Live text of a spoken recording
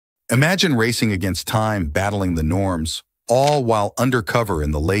Imagine racing against time, battling the norms, all while undercover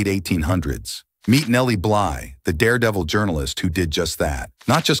in the late 1800s. Meet Nellie Bly, the daredevil journalist who did just that.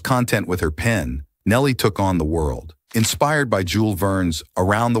 Not just content with her pen, Nellie took on the world. Inspired by Jules Verne's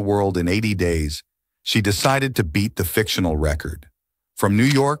Around the World in 80 Days, she decided to beat the fictional record. From New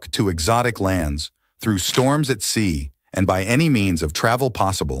York to exotic lands, through storms at sea, and by any means of travel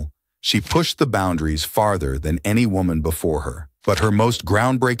possible, she pushed the boundaries farther than any woman before her. But her most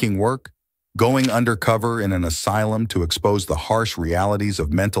groundbreaking work? Going undercover in an asylum to expose the harsh realities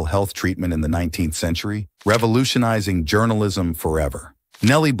of mental health treatment in the 19th century, revolutionizing journalism forever.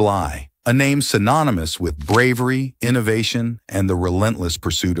 Nellie Bly, a name synonymous with bravery, innovation, and the relentless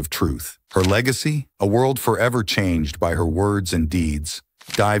pursuit of truth. Her legacy? A world forever changed by her words and deeds.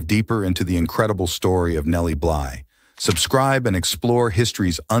 Dive deeper into the incredible story of Nellie Bly. Subscribe and explore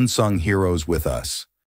history's unsung heroes with us.